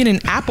mix between an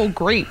apple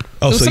grape.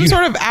 Oh, so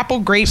sort of apple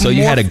grape. So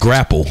you had a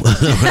grapple.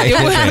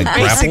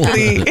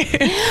 Basically.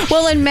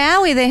 Well, in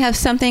Maui, they have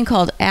something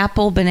called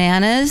apple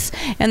bananas,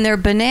 and they're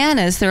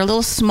bananas. They're a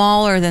little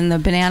smaller than the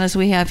bananas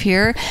we have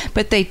here,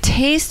 but they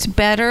taste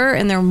better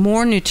and they're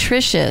more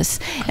nutritious.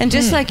 And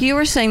just like you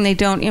were saying, they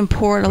don't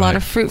import a lot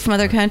of fruit from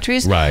other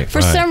countries.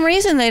 For some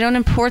reason, they don't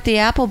import the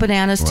apple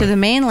bananas to the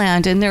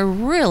mainland, and they're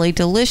really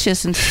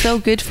delicious and so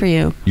good for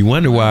you. You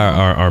wonder why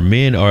our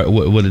men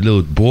what the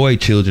little boy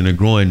children are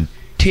growing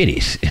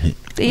titties.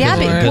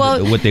 Yeah,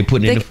 what they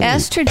put in the food.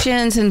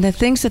 Estrogens and the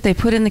things that they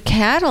put in the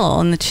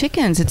cattle and the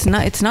chickens, it's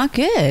not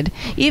good.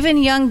 Even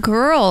young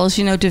girls,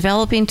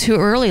 developing too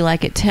early,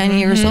 like at 10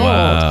 years old.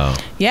 Wow.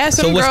 Yeah,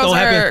 some girls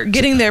are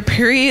getting their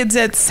periods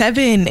at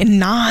 7 and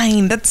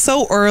 9. That's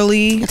so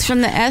early. It's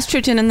from the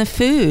estrogen in the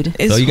food.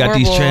 So you got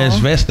these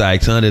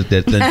transvestites, huh, that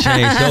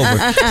changed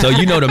over. So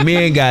the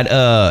men got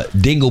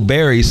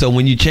dingleberries. So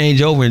when you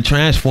change over and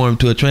transform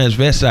to a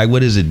transvestite,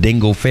 what is it,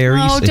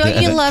 dingleberries? Oh,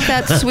 don't you love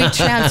that sweet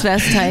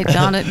transvestite?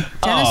 Dennis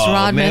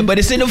Rodman. Man, but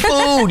it's in the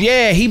food.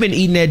 Yeah, he been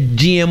eating that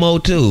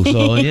GMO too.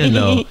 So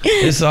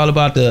it's all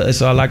about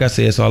like I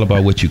said, it's all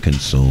about what you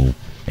consume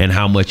and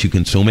how much you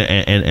consume it,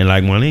 and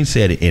like Marlene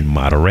said, in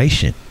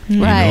moderation.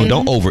 Right.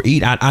 Don't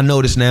overeat. I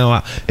notice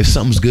now, if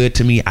something's good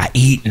to me, I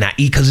eat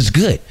because it's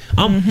good.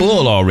 I'm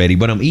full already,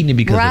 but I'm eating it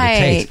because of the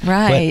taste.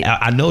 Right. But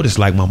I noticed,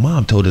 like my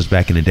mom told us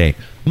back in the day,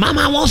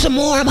 Mama, I want some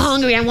more. I'm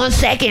hungry. I want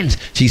seconds.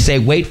 She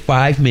said, wait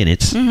 5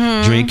 minutes,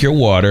 drink your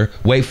water,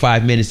 wait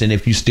 5 minutes, and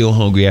if you're still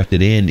hungry after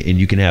the end, and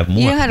you can have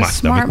more. You had a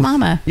smart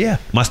mama. Yeah,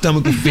 my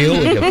stomach will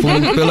fill, the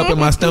food will fill up in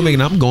my stomach,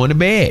 and I'm going to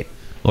bed.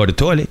 Or the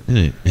toilet.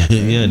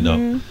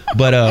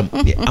 But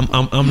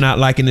I'm not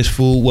liking this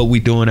food, what we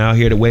doing out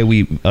here, the way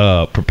we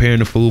preparing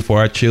the food for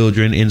our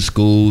children in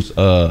schools,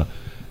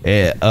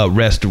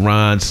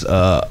 restaurants,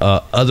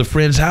 other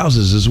friends'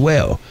 houses as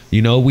well.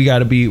 We got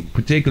to be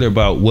particular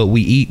about what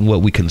we eat and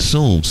what we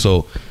consume.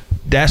 So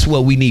that's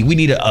what we need. We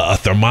need a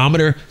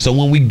thermometer. So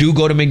when we do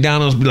go to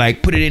McDonald's, be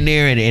like, put it in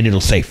there and it'll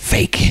say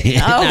fake.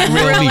 Oh,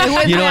 really?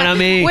 What I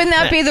mean? Wouldn't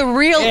that be the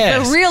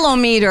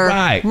real-o-meter?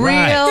 Right.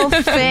 Real,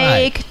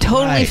 fake,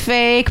 totally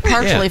fake,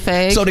 partially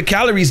fake. So the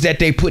calories that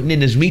they putting in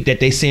this meat that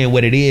they saying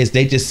what it is,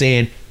 they just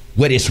saying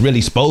what it's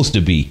really supposed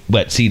to be.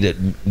 But see,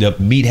 the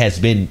meat has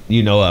been,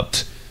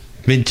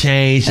 been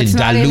changed and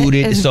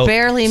diluted. It's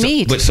barely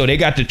meat. So they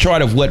got the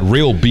chart of what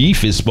real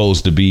beef is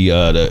supposed to be,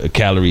 the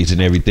calories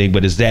and everything.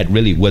 But is that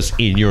really what's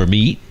in your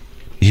meat?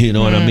 You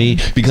know what I mean?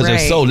 Because if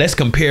Right. so, let's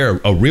compare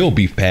a real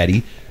beef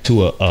patty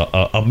to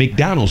a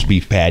McDonald's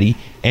beef patty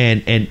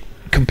and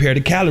compare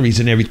the calories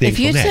and everything. If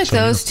you from that. took So,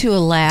 you know. those to a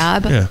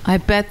lab, Yeah. I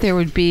bet there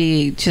would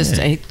be just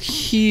a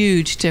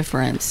huge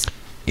difference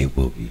It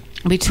will be.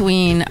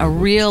 between a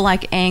real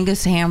like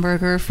Angus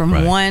hamburger from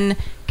Right. one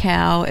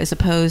cow as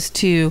opposed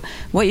to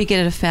what you get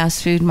at a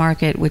fast food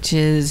market, which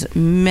is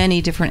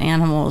many different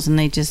animals, and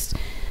they just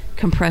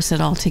compress it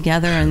all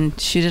together and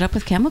shoot it up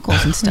with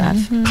chemicals and stuff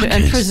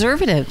and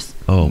preservatives.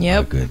 Oh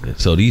Yep. my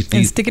goodness! So these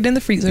And stick it in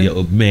the freezer.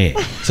 yo, man.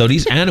 So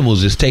these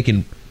animals is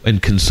taking and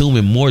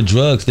consuming more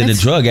drugs than the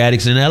drug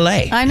addicts in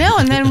LA. I know,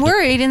 and then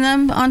we're eating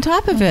them on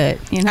top of it.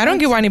 You know? I don't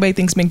get why anybody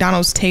thinks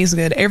McDonald's tastes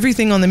good.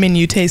 Everything on the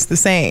menu tastes the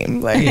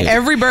same. Like Yeah.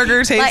 every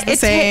burger tastes Like, the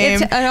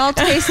same. it all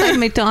tastes like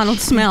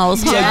McDonald's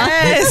smells, huh?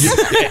 Yes.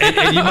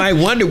 and you might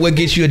wonder what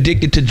gets you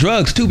addicted to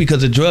drugs too,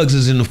 because the drugs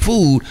is in the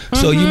food.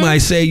 So you might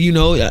say, you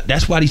know,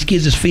 that's why these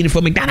kids is feeding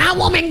for McDonald's. I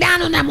want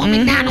McDonald's. I want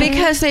McDonald's.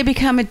 Because they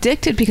become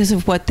addicted because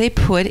of what they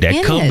put in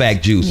That comeback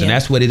it. juice, and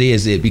that's what it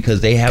is. Because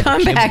they have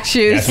Comeback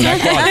juice.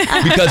 That's what I call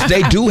it. Because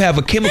they do have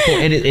a chemical,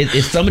 and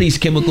it's some of these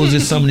chemicals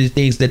is some of the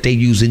things that they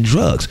use in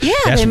drugs. Yeah,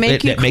 that's they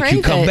make you that make you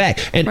crave come it. back,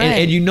 and, Right.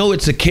 and you know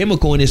it's a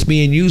chemical, and it's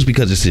being used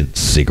because it's in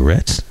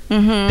cigarettes.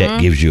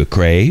 That gives you a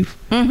crave.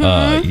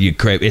 You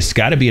crave. It's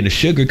got to be in the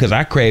sugar, because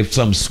I crave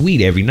something sweet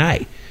every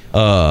night.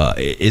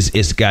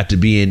 It's got to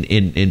be in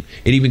it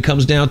even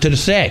comes down to the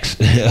sex.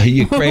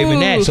 You're craving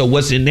that. So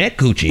what's in that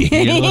coochie?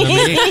 You know what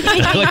I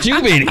mean? What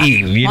you been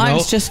eating? You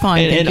Mine's know, just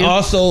fine, And, thank and you.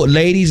 also,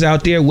 ladies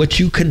out there, what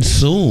you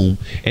consume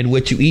and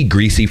what you eat,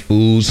 greasy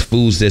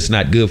foods that's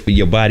not good for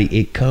your body,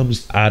 it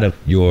comes out of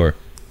your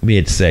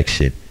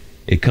midsection.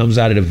 It comes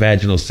out of the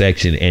vaginal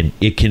section, and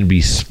it can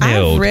be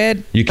smelled. I've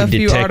read you can a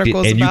few detect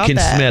articles it, and you about can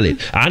that. smell it.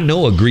 I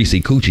know a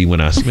greasy coochie when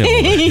I smell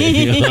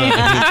it.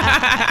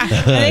 I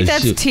think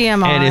that's Shoot.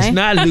 TMI. And it's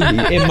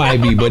not. It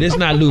might be, but it's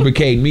not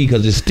lubricating me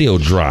because it's still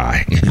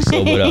dry.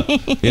 So,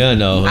 but you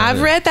know,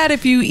 I've read that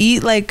if you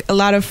eat like a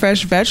lot of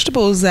fresh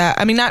vegetables,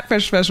 not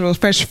fresh vegetables,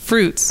 fresh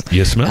fruits.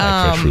 you smell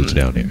like fresh fruits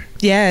down there.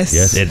 Yes.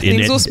 Yes, and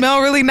Things will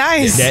smell really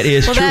nice. That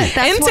is Well, true. that's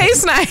and what-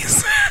 taste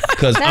nice.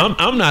 Because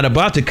I'm not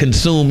about to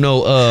consume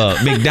no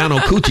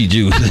McDonald coochie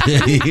juice.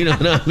 You know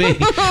what I mean?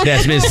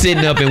 That's been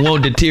sitting up and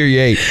won't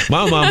deteriorate.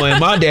 My mama and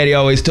my daddy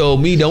always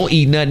told me, don't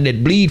eat nothing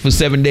that bleed for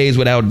 7 days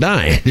without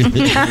dying. You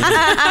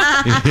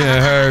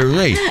heard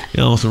me. You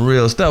know, some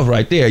real stuff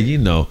right there, you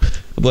know.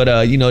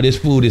 But, you know, this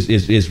food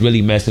is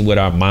really messing with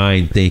our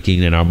mind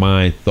thinking and our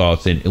mind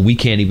thoughts, and we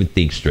can't even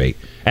think straight.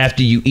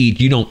 After you eat,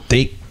 you don't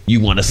think, you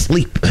want to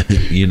sleep,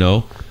 you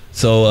know.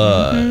 So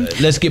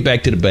let's get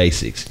back to the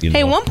basics. You know?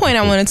 Hey, one point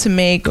I wanted to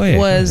make Go ahead,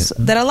 was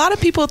that a lot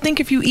of people think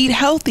if you eat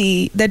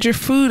healthy, that your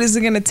food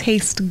isn't going to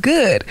taste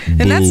good,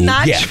 and that's Boo.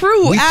 not Yeah,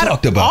 true we at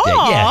talked about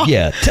all. that.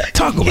 Yeah.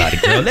 Talk about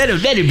it, girl. Let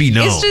it be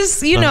known. It's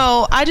just, you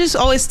know, I just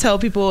always tell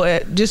people,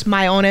 just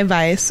my own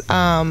advice.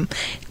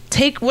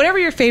 Take whatever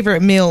your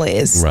favorite meal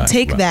is. Right,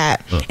 take right.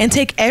 that and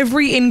take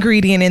every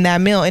ingredient in that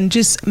meal and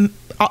just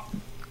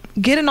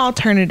get an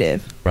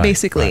alternative. Right,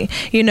 basically,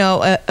 right. You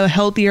know, a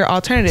healthier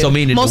alternative. So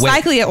meaning the most way-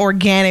 likely an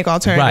organic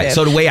alternative. Right.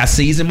 So the way I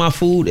season my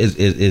food is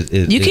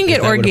you can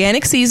get that what it-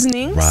 organic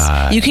seasonings.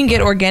 Right, You can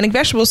get organic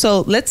vegetables.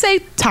 So let's say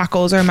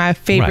tacos are my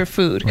favorite Right,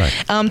 food. right.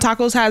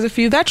 Tacos has a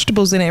few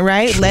vegetables in it,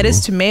 right?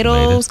 Lettuce,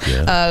 tomatoes,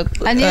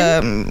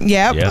 Onion?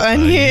 Yep, Yep,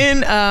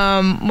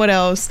 onion. What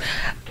else?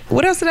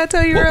 What else did I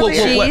tell you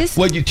earlier?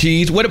 What you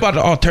cheese? What about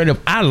the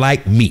alternative? I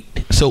like meat.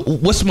 So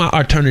what's my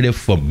alternative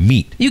for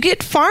meat? You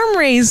get farm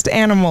raised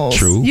animals.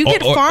 True. You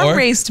get farm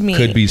raised meat.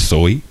 Could be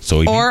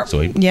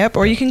soybean. Yep,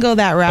 or you can go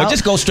that route. Or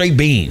just go straight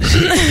beans.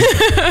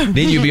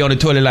 Then you'll be on the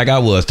toilet like I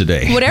was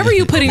today. Whatever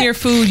you put in your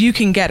food, you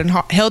can get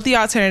a healthy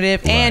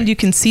alternative, and you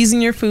can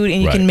season your food,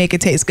 and you Right. can make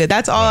it taste good.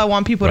 That's all I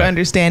want people to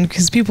understand,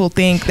 because people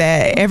think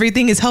that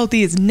everything is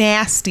healthy is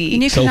nasty.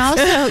 And you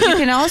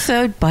can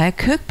also buy a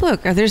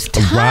cookbook. Or there's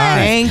tons.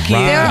 Thank you.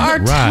 There are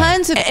Right.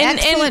 tons of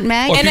excellent Or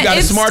magazines. if you got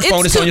a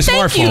smartphone, it's on your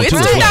thank smartphone you. too. It's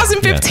as well.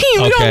 2015.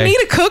 Yeah. We don't Okay. need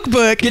a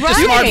cookbook. Get the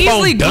You can smartphone,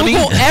 easily dummy.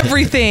 Google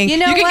everything. You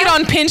know can what? get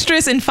on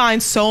Pinterest and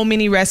find so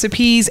many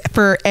recipes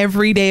for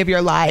every day of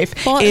your life.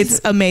 Well, it's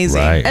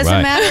amazing. Right. As a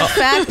matter of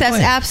fact, that's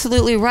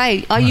absolutely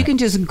right. You can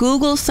just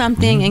Google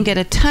something and get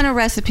a ton of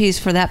recipes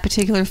for that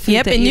particular food.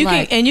 Yep, that and you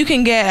like. can you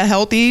get a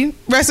healthy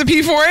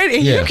recipe for it,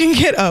 and Yeah. you can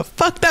get a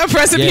fucked up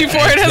recipe Yeah,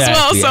 for it as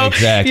well. exactly, So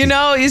exactly. you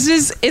know,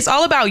 it's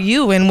all about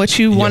you and what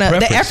you want to, the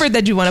preference. effort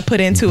that you want to put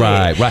into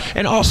Right, it. right.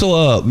 And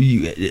also,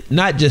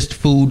 not just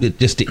food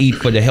just to eat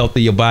for the health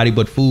of your body,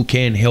 but food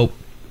can help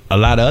a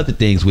lot of other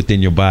things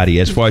within your body.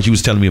 As far as you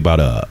was telling me about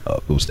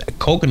what was that,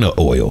 coconut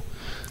oil.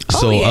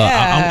 So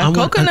yeah. I want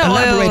to Coconut oil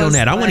elaborate on is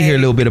that. I want to hear a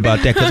little bit about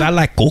that because I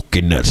like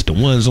coconuts, the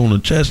ones on the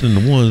chest and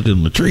the ones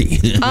in the tree.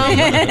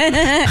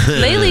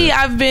 Lately,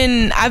 I've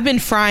been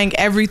frying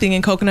everything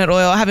in coconut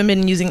oil. I haven't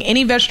been using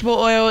any vegetable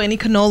oil, any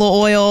canola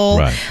oil,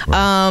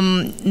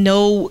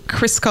 no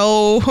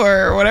Crisco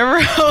or whatever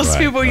else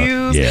people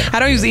use. Yeah, I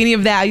don't use any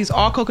of that. I use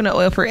all coconut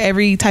oil for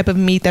every type of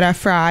meat that I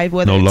fry,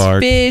 whether it's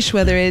lard. fish,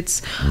 whether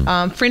it's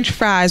French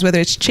fries, whether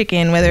it's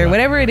chicken,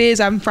 whatever it is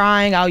I'm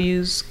frying, I'll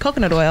use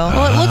coconut oil.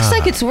 Well, it looks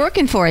like it's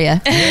working for you.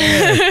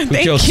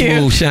 With your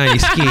smooth, shiny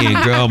skin,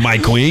 girl, my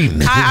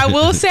queen. I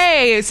will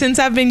say, since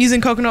I've been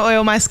using coconut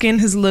oil, my skin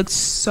has looked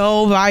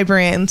so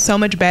vibrant and so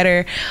much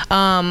better.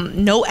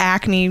 No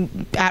acne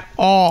at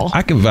all.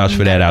 I can vouch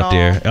for that out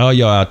there. All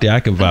y'all out there, I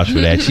can vouch for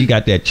that. She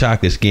got that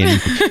chocolate skin.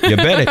 You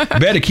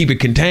better keep it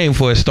contained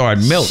before it start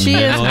melting. She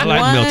is I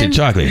like melted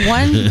chocolate.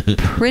 One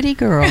pretty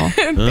girl.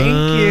 Thank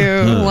you.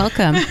 You're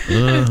welcome.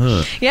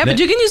 Yeah, but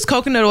you can use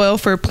coconut oil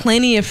for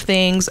plenty of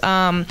things.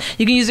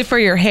 You can use it for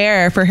your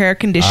hair, for hair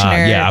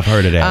conditioner. Yeah, I've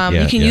heard of that.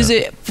 You can use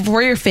it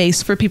for your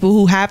face for people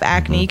who have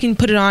acne. You can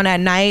put it on at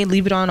night,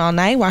 leave it on all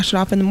night, wash it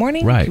off in the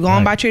morning. Go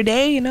on about your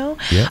day,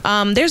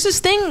 Yeah. There's this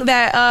thing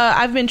that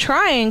I've been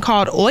trying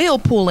called oil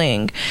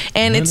pooling,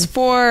 and it's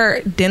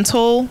for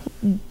dental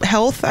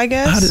health, I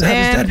guess. How does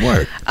that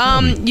work?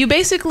 You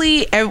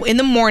basically, in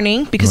the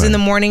morning, because in the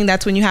morning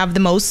that's when you have the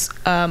most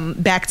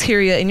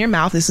bacteria in your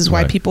mouth. This is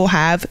why people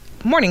have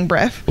morning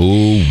breath.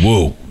 Ooh,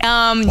 whoa.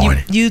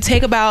 You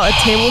take about a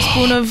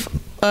tablespoon of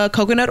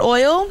coconut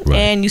oil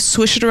and you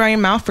swish it around your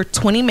mouth for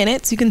 20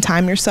 minutes. You can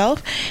time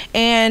yourself,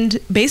 and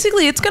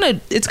basically it's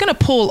gonna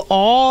pull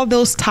all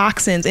those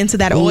toxins into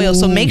that oil.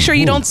 So make sure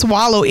you don't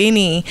swallow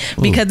any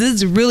because this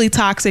is really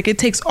toxic. It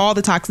takes all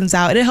the toxins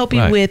out. It'll help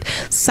you with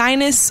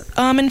sinus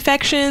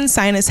infections,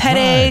 sinus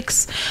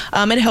headaches.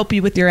 It'll help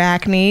you with your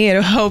acne.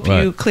 It'll help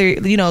you clear,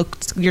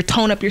 your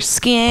tone up your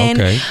skin.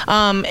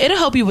 It'll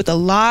help you with a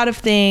lot of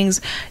things.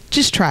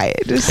 Just try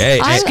it. Just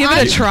give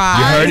it a try.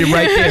 You heard it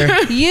right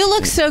there. You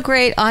look so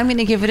great. I'm going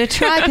to give it a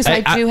try because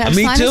I do have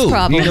me sinus too.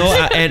 problems.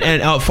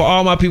 And for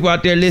all my people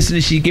out there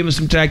listening, she's giving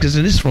some tactics,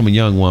 and this is from a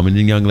young woman, a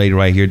young lady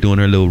right here doing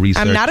her little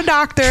research. I'm not a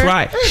doctor.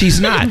 Try. She's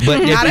not,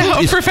 but not a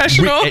health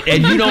professional.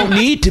 And you don't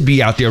need to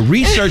be out there.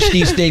 Research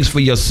these things for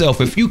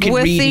yourself. If you can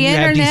With read the and you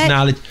have internet, these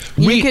knowledge,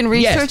 you can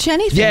research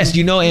anything. Yes,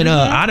 and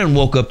I done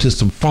woke up to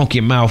some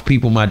funky mouth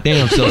people my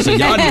damn self. So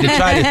y'all need to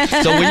try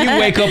this. So when you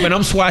wake up and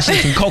I'm swashing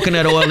some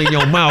coconut oil in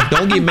your mouth,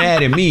 don't get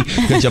mad at me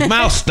because your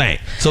mouth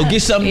stank. So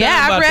get something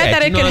done about I read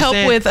that it can help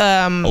with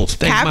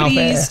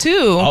cavities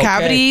too. Okay.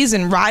 Cavities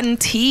and rotten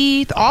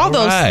teeth, all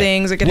those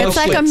things. It can help. It's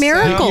like a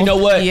miracle. You know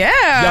what?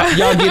 Yeah.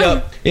 Y'all get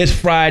up. It's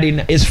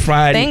Friday. It's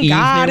Friday Thank evening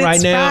God right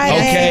it's now. Friday.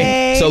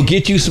 Okay. So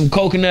get you some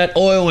coconut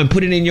oil and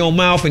put it in your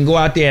mouth and go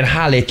out there and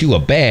holler at you a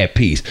bad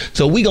piece.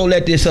 So we gonna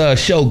let this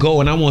show go,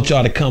 and I want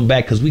y'all to come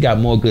back because we got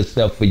more good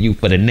stuff for you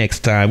for the next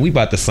time. We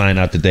about to sign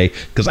out today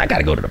because I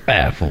gotta go to the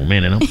bathroom,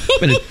 man, and I'm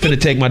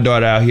finna take my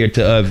daughter out here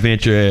to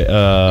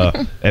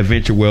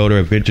Adventure World or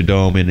Adventure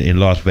Dome in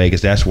Las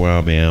Vegas. That's where I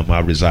am. I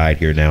reside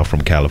here now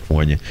from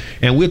California,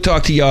 and we'll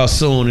talk to y'all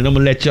soon. And I'm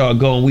gonna let y'all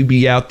go, and we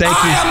be out. Thank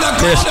you,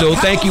 Crystal.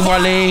 Thank you,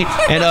 Marlene.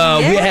 And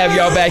we'll have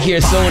y'all back here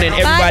soon. And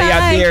everybody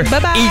out there,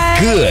 eat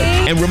good.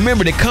 And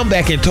remember to come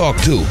back and talk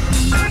to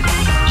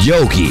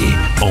Yogi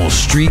on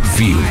Street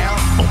View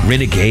on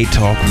Renegade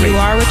Talk Radio. You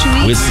are what you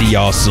eat. We'll see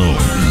y'all soon.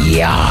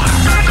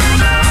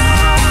 Yeah.